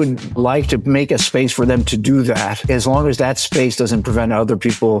 I would like to make a space for them to do that, as long as that space doesn't prevent other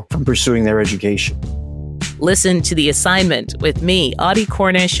people from pursuing their education. Listen to The Assignment with me, Audie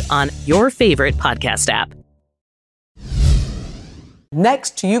Cornish, on your favorite podcast app.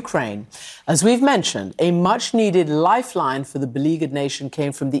 Next to Ukraine, as we've mentioned, a much-needed lifeline for the beleaguered nation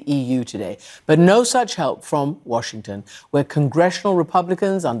came from the EU today, but no such help from Washington, where congressional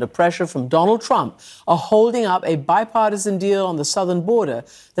Republicans, under pressure from Donald Trump, are holding up a bipartisan deal on the southern border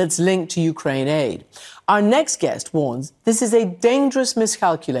that's linked to Ukraine aid. Our next guest warns this is a dangerous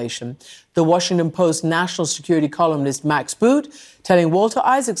miscalculation. The Washington Post national security columnist Max Boot telling Walter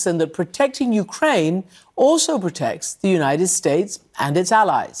Isaacson that protecting Ukraine also protects the United States and its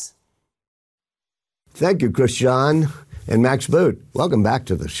allies. Thank you, Christian and Max Boot. Welcome back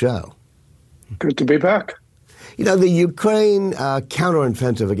to the show. Good to be back. You know, the Ukraine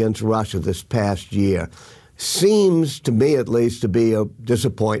counteroffensive against Russia this past year seems, to me at least, to be a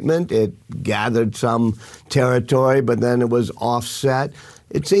disappointment. It gathered some territory, but then it was offset.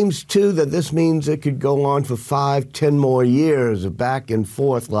 It seems, too, that this means it could go on for 5-10 more years of back and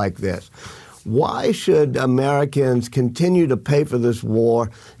forth like this. Why should Americans continue to pay for this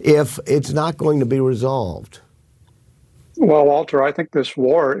war if it's not going to be resolved? Well, Walter, I think this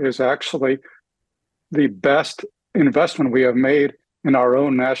war is actually the best investment we have made in our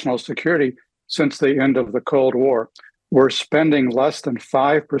own national security since the end of the Cold War. We're spending less than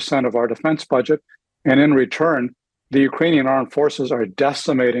 5% of our defense budget, and in return, the Ukrainian armed forces are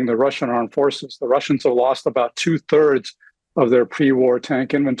decimating the Russian armed forces. The Russians have lost about 2/3 of their pre-war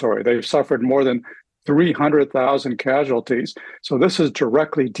tank inventory. They've suffered more than 300,000 casualties. So this is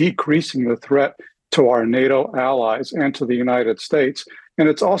directly decreasing the threat to our NATO allies and to the United States. And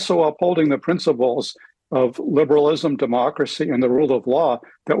it's also upholding the principles of liberalism, democracy, and the rule of law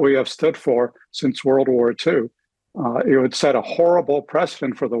that we have stood for since World War II. It would set a horrible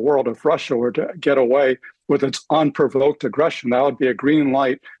precedent for the world if Russia were to get away with its unprovoked aggression. That would be a green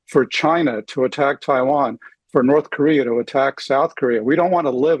light for China to attack Taiwan, for North Korea to attack South Korea. We don't want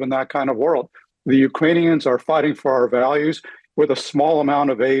to live in that kind of world. The Ukrainians are fighting for our values. With a small amount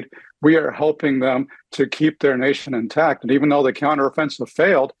of aid, we are helping them to keep their nation intact. And even though the counteroffensive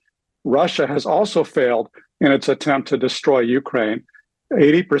failed, Russia has also failed in its attempt to destroy Ukraine.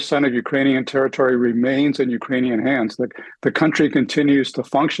 80% of Ukrainian territory remains in Ukrainian hands. The country continues to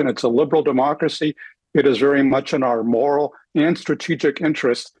function. It's a liberal democracy. It is very much in our moral and strategic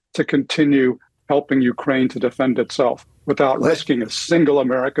interest to continue helping Ukraine to defend itself without risking a single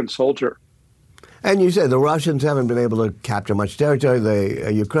American soldier. And you said the Russians haven't been able to capture much territory.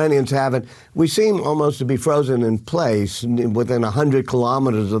 The Ukrainians haven't. We seem almost to be frozen in place within 100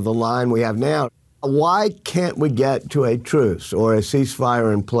 kilometers of the line we have now. Why can't we get to a truce or a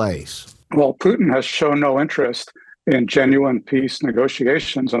ceasefire in place? Well, Putin has shown no interest in genuine peace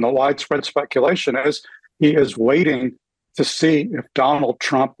negotiations, and the widespread speculation is he is waiting to see if Donald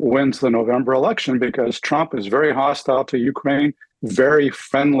Trump wins the November election, because Trump is very hostile to Ukraine, very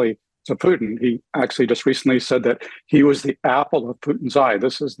friendly to Putin. He actually just recently said that he was the apple of Putin's eye.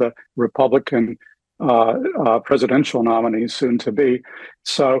 This is the Republican presidential nominee soon to be.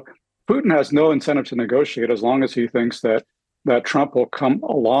 So Putin has no incentive to negotiate as long as he thinks that Trump will come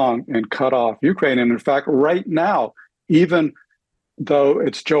along and cut off Ukraine. And in fact, right now, even though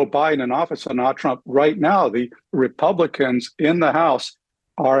it's Joe Biden in office and not Trump, right now, the Republicans in the House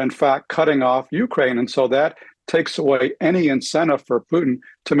are in fact cutting off Ukraine. And so that takes away any incentive for Putin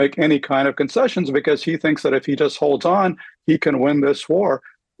to make any kind of concessions, because he thinks that if he just holds on, he can win this war.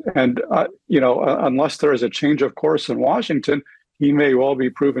 And, unless there is a change of course in Washington, he may well be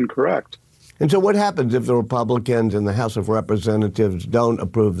proven correct. And so what happens if the Republicans in the House of Representatives don't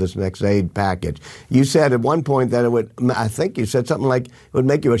approve this next aid package? You said at one point that it would, I think you said something like, it would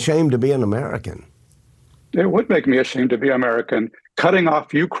make you ashamed to be an American. It would make me ashamed to be American. Cutting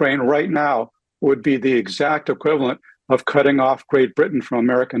off Ukraine right now would be the exact equivalent of cutting off Great Britain from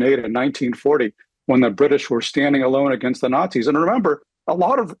American aid in 1940, when the British were standing alone against the Nazis. And remember, a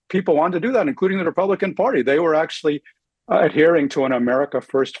lot of people wanted to do that, including the Republican Party. They were actually adhering to an America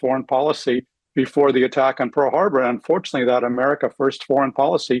First foreign policy before the attack on Pearl Harbor. And unfortunately, that America First foreign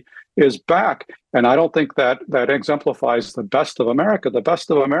policy is back. And I don't think that exemplifies the best of America. The best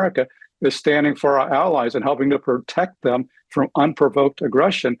of America is standing for our allies and helping to protect them from unprovoked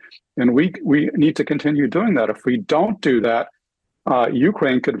aggression. And we need to continue doing that. If we don't do that,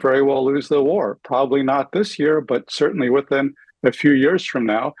 Ukraine could very well lose the war. Probably not this year, but certainly within a few years from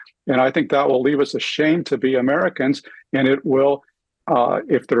now. And I think that will leave us ashamed to be Americans. And it will,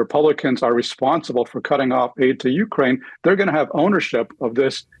 if the Republicans are responsible for cutting off aid to Ukraine, they're going to have ownership of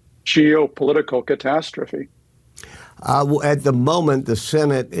this geopolitical catastrophe. At the moment, the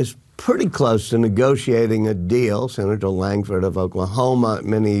Senate is pretty close to negotiating a deal. Senator Langford of Oklahoma,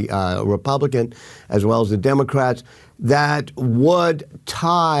 many Republican, as well as the Democrats, that would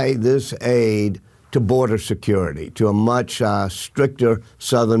tie this aid to border security, to a much stricter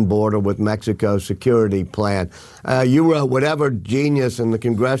southern border with Mexico security plan. You wrote, whatever genius in the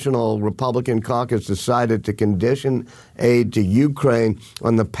Congressional Republican caucus decided to condition aid to Ukraine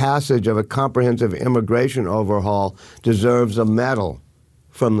on the passage of a comprehensive immigration overhaul deserves a medal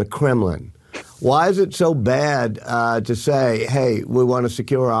from the Kremlin. Why is it so bad to say, hey, we want to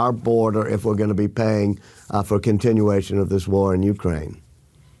secure our border if we're going to be paying for continuation of this war in Ukraine?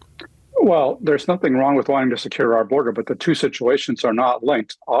 Well, there's nothing wrong with wanting to secure our border, but the two situations are not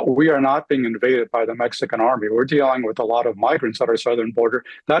linked. We are not being invaded by the Mexican army. We're dealing with a lot of migrants at our southern border.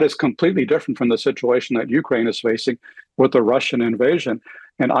 That is completely different from the situation that Ukraine is facing with the Russian invasion.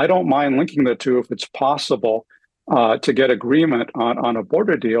 And I don't mind linking the two if it's possible to get agreement on a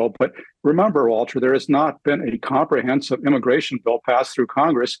border deal. But remember, Walter, there has not been a comprehensive immigration bill passed through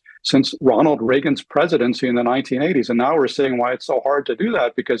Congress since Ronald Reagan's presidency in the 1980s. And now we're seeing why it's so hard to do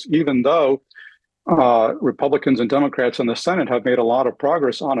that, because even though Republicans and Democrats in the Senate have made a lot of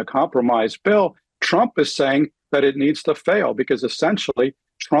progress on a compromise bill, Trump is saying that it needs to fail because essentially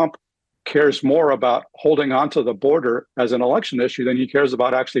Trump cares more about holding on to the border as an election issue than he cares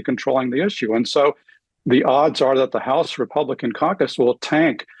about actually controlling the issue. And so the odds are that the House Republican caucus will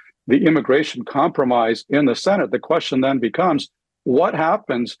tank the immigration compromise in the Senate. The question then becomes, what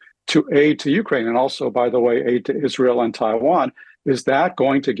happens to aid to Ukraine? And also, by the way, aid to Israel and Taiwan. Is that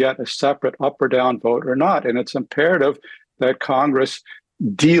going to get a separate up or down vote or not? And it's imperative that Congress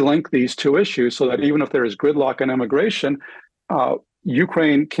de-link these two issues so that even if there is gridlock in immigration,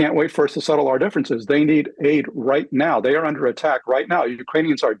 Ukraine can't wait for us to settle our differences. They need aid right now. They are under attack right now.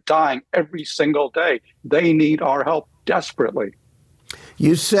 Ukrainians are dying every single day. They need our help desperately.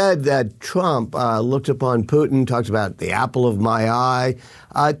 You said that Trump looked upon Putin, talks about the apple of my eye.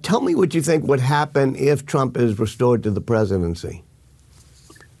 Tell me what you think would happen if Trump is restored to the presidency.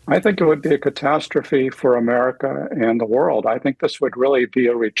 I think it would be a catastrophe for America and the world. I think this would really be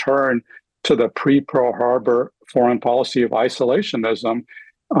a return to the pre-Pearl Harbor foreign policy of isolationism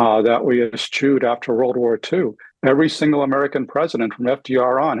that we eschewed after World War II. Every single American president from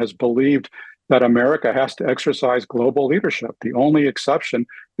FDR on has believed that America has to exercise global leadership. The only exception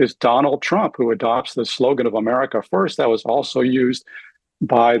is Donald Trump, who adopts the slogan of America First that was also used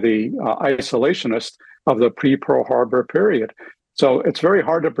by the isolationists of the pre-Pearl Harbor period. So it's very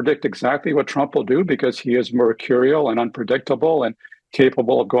hard to predict exactly what Trump will do because he is mercurial and unpredictable and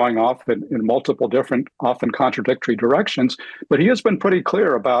capable of going off in multiple different, often contradictory directions. But he has been pretty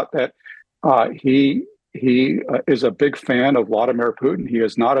clear about that. He is a big fan of Vladimir Putin. He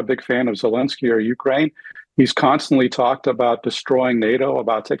is not a big fan of Zelensky or Ukraine. He's constantly talked about destroying NATO,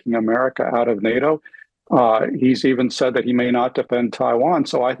 about taking America out of NATO. He's even said that he may not defend Taiwan.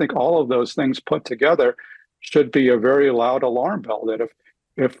 So I think all of those things put together should be a very loud alarm bell that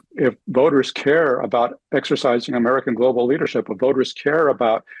if voters care about exercising American global leadership, if voters care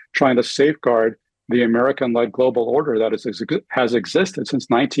about trying to safeguard the American-led global order that has existed since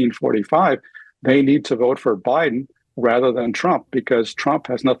 1945, they need to vote for Biden rather than Trump, because Trump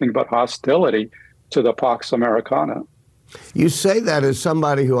has nothing but hostility to the Pax Americana. You say that as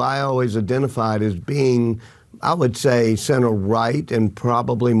somebody who I always identified as being, I would say, center-right and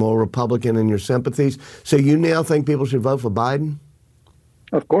probably more Republican in your sympathies. So you now think people should vote for Biden?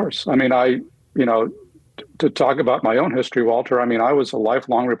 Of course. I mean, to talk about my own history, Walter, I mean, I was a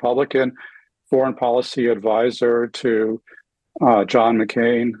lifelong Republican foreign policy advisor to John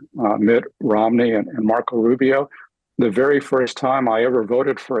McCain, Mitt Romney, and Marco Rubio. The very first time I ever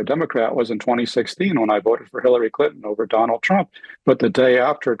voted for a Democrat was in 2016 when I voted for Hillary Clinton over Donald Trump. But the day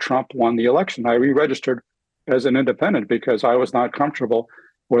after Trump won the election, I re-registered as an independent because I was not comfortable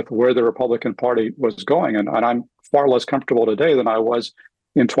with where the Republican Party was going. And I'm far less comfortable today than I was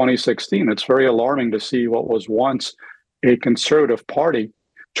in 2016. It's very alarming to see what was once a conservative party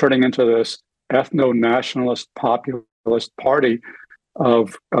turning into this ethno-nationalist populist party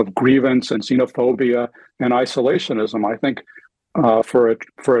of grievance and xenophobia and isolationism. I think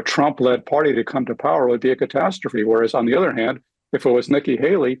for a Trump-led party to come to power would be a catastrophe. Whereas on the other hand, if it was Nikki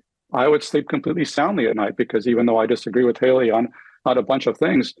Haley, I would sleep completely soundly at night, because even though I disagree with Haley on a bunch of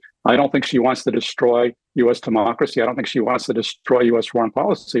things, I don't think she wants to destroy U.S. democracy. I don't think she wants to destroy U.S. foreign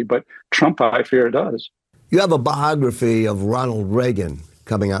policy. But Trump, I fear, does. You have a biography of Ronald Reagan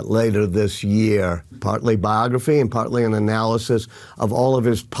coming out later this year, partly biography and partly an analysis of all of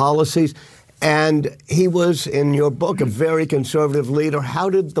his policies. And he was, in your book, a very conservative leader. How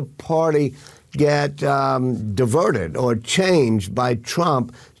did the party get diverted or changed by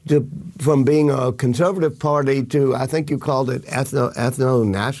Trump from being a conservative party to, I think you called it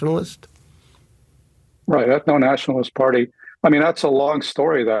ethno-nationalist? Right, ethno-nationalist party. I mean, that's a long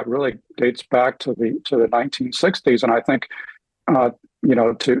story that really dates back to the 1960s. And I think,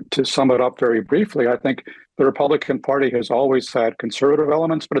 to sum it up very briefly, I think the Republican Party has always had conservative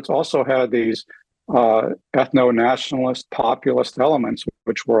elements, but it's also had these ethno-nationalist populist elements,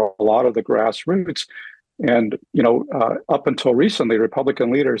 which were a lot of the grassroots. And, up until recently,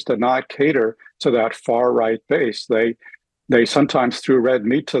 Republican leaders did not cater to that far right base. They sometimes threw red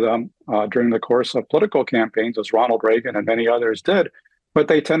meat to them during the course of political campaigns, as Ronald Reagan and many others did, but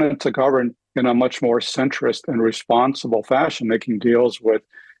they tended to govern in a much more centrist and responsible fashion, making deals with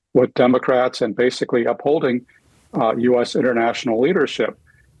Democrats and basically upholding U.S. international leadership.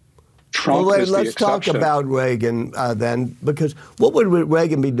 Trump is the let's talk exception. about Reagan then, because what would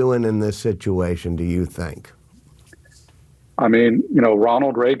Reagan be doing in this situation, do you think? I mean,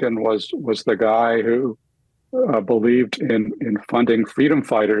 Ronald Reagan was the guy who believed in funding freedom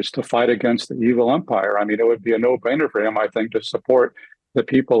fighters to fight against the evil empire. I mean, it would be a no-brainer for him, I think, to support the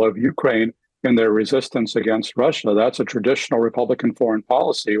people of Ukraine in their resistance against Russia. That's a traditional Republican foreign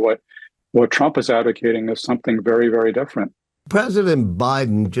policy. What Trump is advocating is something very, very different. President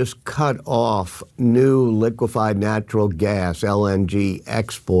Biden just cut off new liquefied natural gas, LNG,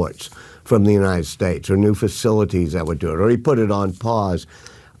 exports from the United States, or new facilities that would do it, or he put it on pause.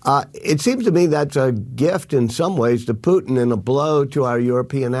 It seems to me that's a gift in some ways to Putin and a blow to our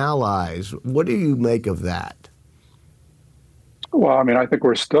European allies. What do you make of that? Well, I mean, I think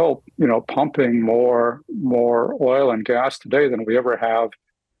we're still, pumping more oil and gas today than we ever have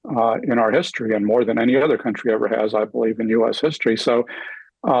in our history, and more than any other country ever has, I believe, in U.S. history. So,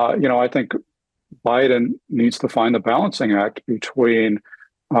 I think Biden needs to find the balancing act between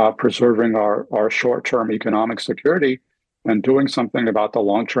preserving our short-term economic security and doing something about the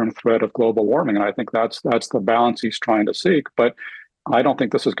long-term threat of global warming. And I think that's the balance he's trying to seek. But I don't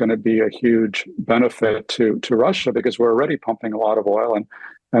think this is going to be a huge benefit to Russia, because we're already pumping a lot of oil,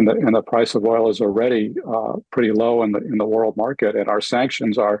 and the price of oil is already pretty low in the world market, and our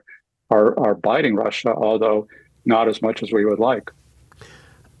sanctions are biting Russia, although not as much as we would like.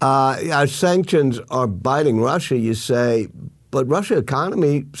 Our sanctions are biting Russia, you say, but Russia's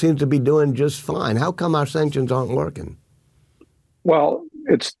economy seems to be doing just fine. How come our sanctions aren't working? Well,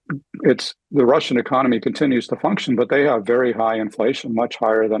 it's the Russian economy continues to function, but they have very high inflation, much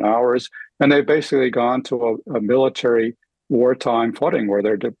higher than ours, and they've basically gone to a military wartime footing where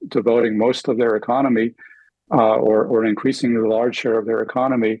they're devoting most of their economy, or an increasingly large share of their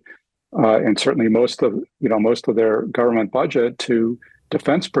economy, and certainly most of their government budget to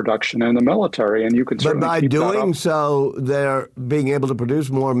defense production and the military. And you can certainly But by doing so, they're being able to produce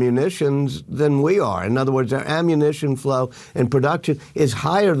more munitions than we are. In other words, their ammunition flow and production is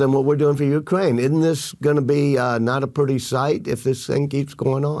higher than what we're doing for Ukraine. Isn't this going to be not a pretty sight if this thing keeps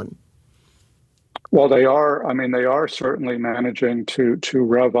going on? Well, they are. I mean, they are certainly managing to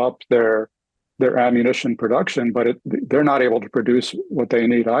rev up their ammunition production, but they're not able to produce what they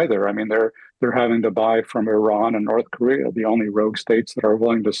need either. I mean, they're having to buy from Iran and North Korea, the only rogue states that are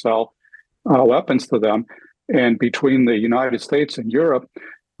willing to sell weapons to them. And between the United States and Europe,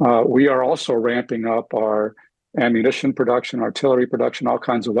 we are also ramping up our ammunition production, artillery production, all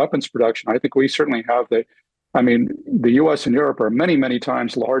kinds of weapons production. I think we certainly have the U.S. and Europe are many, many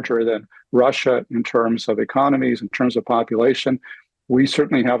times larger than Russia in terms of economies, in terms of population. We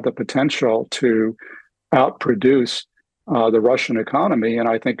certainly have the potential to outproduce the Russian economy, and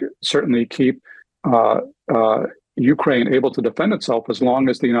I think certainly keep Ukraine able to defend itself as long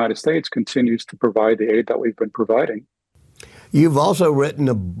as the United States continues to provide the aid that we've been providing. You've also written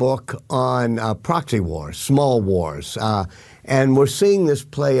a book on proxy wars, small wars, and we're seeing this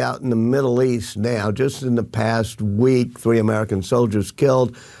play out in the Middle East now. Just in the past week, 3 American soldiers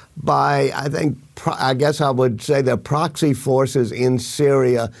killed by, I guess I would say, the proxy forces in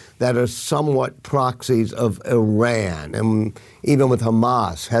Syria that are somewhat proxies of Iran. And even with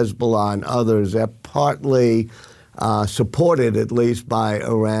Hamas, Hezbollah, and others, they're partly supported, at least, by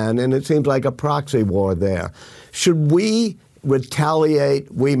Iran. And it seems like a proxy war there. Should we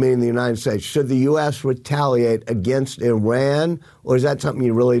retaliate, we mean the United States, should the U.S. retaliate against Iran? Or is that something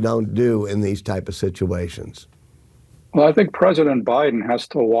you really don't do in these type of situations? Well, I think President Biden has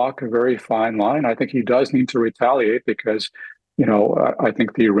to walk a very fine line. I think he does need to retaliate because, I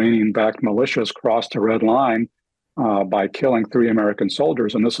think the Iranian-backed militias crossed a red line by killing 3 American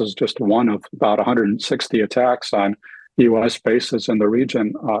soldiers. And this is just one of about 160 attacks on U.S. bases in the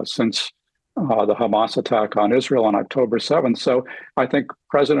region since the Hamas attack on Israel on October 7th. So I think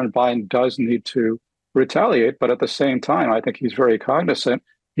President Biden does need to retaliate, but at the same time, I think he's very cognizant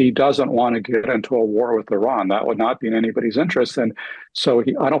he doesn't want to get into a war with Iran. That would not be in anybody's interest. And so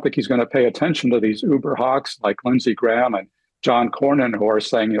I don't think he's going to pay attention to these uber hawks like Lindsey Graham and John Cornyn who are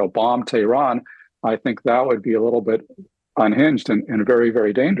saying, bomb Tehran. I think that would be a little bit unhinged and very,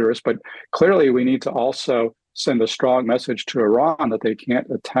 very dangerous. But clearly, we need to also send a strong message to Iran that they can't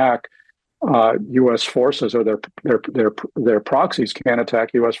attack U.S. forces, or their proxies can't attack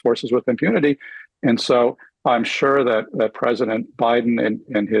U.S. forces with impunity. And so I'm sure that President Biden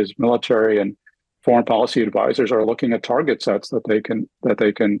and his military and foreign policy advisors are looking at target sets that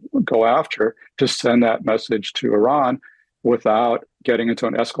they can go after to send that message to Iran without getting into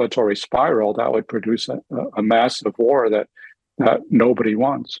an escalatory spiral that would produce a massive war that nobody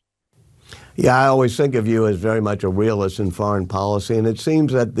wants. Yeah, I always think of you as very much a realist in foreign policy, and it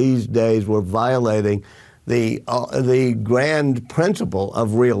seems that these days we're violating the grand principle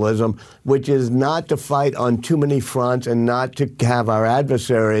of realism, which is not to fight on too many fronts and not to have our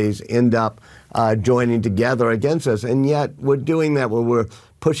adversaries end up joining together against us. And yet we're doing that when we're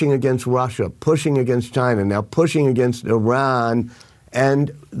pushing against Russia, pushing against China, now pushing against Iran,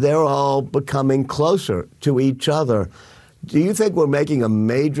 and they're all becoming closer to each other. Do you think we're making a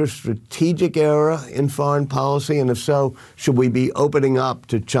major strategic error in foreign policy? And if so, should we be opening up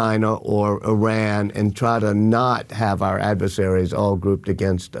to China or Iran and try to not have our adversaries all grouped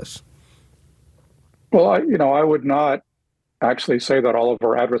against us? Well, I would not actually say that all of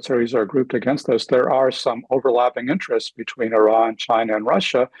our adversaries are grouped against us. There are some overlapping interests between Iran, China, and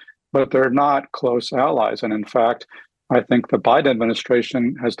Russia, but they're not close allies. And in fact, I think the Biden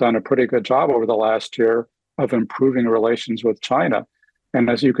administration has done a pretty good job over the last year of improving relations with China. And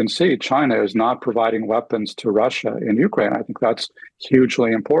as you can see, China is not providing weapons to Russia in Ukraine. I think that's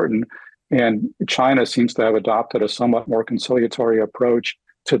hugely important. And China seems to have adopted a somewhat more conciliatory approach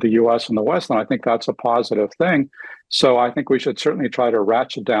to the U.S. and the West, and I think that's a positive thing. So I think we should certainly try to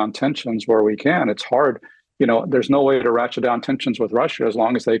ratchet down tensions where we can. It's hard. There's no way to ratchet down tensions with Russia as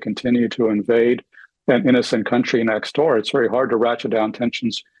long as they continue to invade an innocent country next door. It's very hard to ratchet down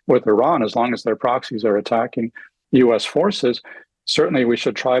tensions with Iran as long as their proxies are attacking U.S. forces. Certainly, we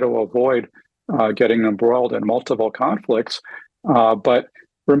should try to avoid getting embroiled in multiple conflicts. But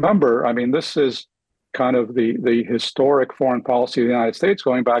remember, this is kind of the historic foreign policy of the United States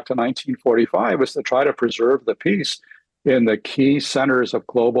going back to 1945, was to try to preserve the peace in the key centers of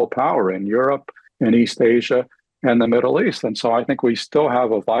global power in Europe, in East Asia, and the Middle East. And so I think we still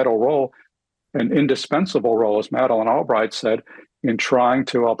have a vital role, an indispensable role, as Madeleine Albright said, in trying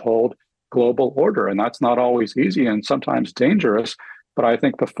to uphold global order. And that's not always easy and sometimes dangerous. But I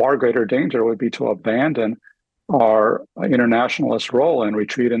think the far greater danger would be to abandon our internationalist role and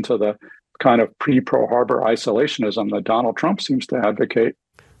retreat into the kind of pre-Pearl Harbor isolationism that Donald Trump seems to advocate.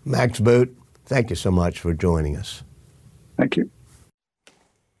 Max Boot, thank you so much for joining us. Thank you.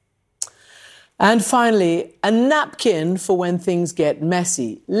 And finally, a napkin for when things get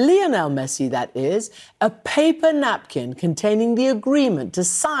messy. Lionel Messi, that is, a paper napkin containing the agreement to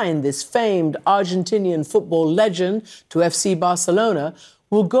sign this famed Argentinian football legend to FC Barcelona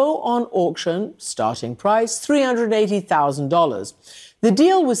will go on auction, starting price $380,000. The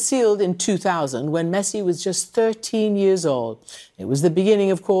deal was sealed in 2000 when Messi was just 13 years old. It was the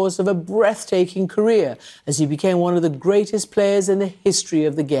beginning, of course, of a breathtaking career as he became one of the greatest players in the history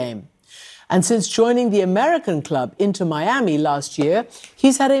of the game. And since joining the American club Inter Miami last year,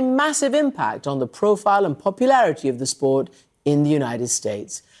 he's had a massive impact on the profile and popularity of the sport in the United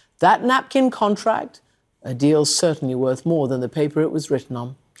States. That napkin contract, a deal certainly worth more than the paper it was written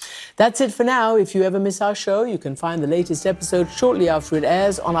on. That's it for now. If you ever miss our show, you can find the latest episode shortly after it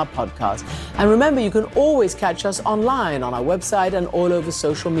airs on our podcast. And remember, you can always catch us online on our website and all over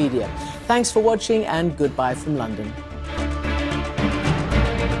social media. Thanks for watching and goodbye from London.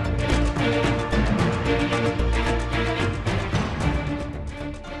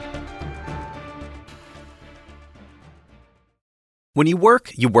 When you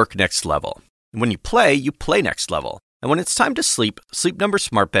work next level. And when you play next level. And when it's time to sleep, Sleep Number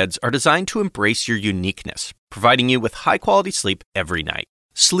smart beds are designed to embrace your uniqueness, providing you with high-quality sleep every night.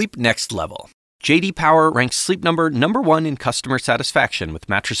 Sleep next level. J.D. Power ranks Sleep Number #1 in customer satisfaction with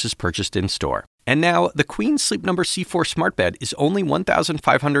mattresses purchased in-store. And now, the Queen Sleep Number C4 smart bed is only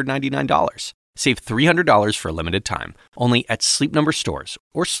 $1,599. Save $300 for a limited time, only at Sleep Number stores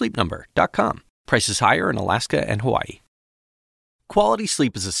or sleepnumber.com. Prices higher in Alaska and Hawaii. Quality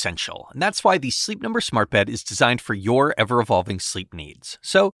sleep is essential, and that's why the Sleep Number smart bed is designed for your ever-evolving sleep needs.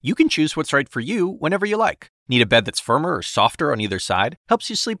 So you can choose what's right for you whenever you like. Need a bed that's firmer or softer on either side? Helps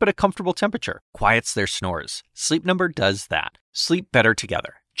you sleep at a comfortable temperature. Quiets their snores. Sleep Number does that. Sleep better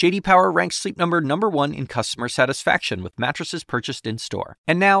together. J.D. Power ranks Sleep Number number 1 in customer satisfaction with mattresses purchased in-store.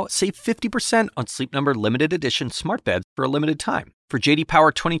 And now, save 50% on Sleep Number limited edition smart beds for a limited time. For J.D.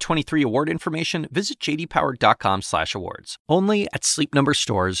 Power 2023 award information, visit jdpower.com/awards. Only at Sleep Number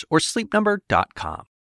stores or sleepnumber.com.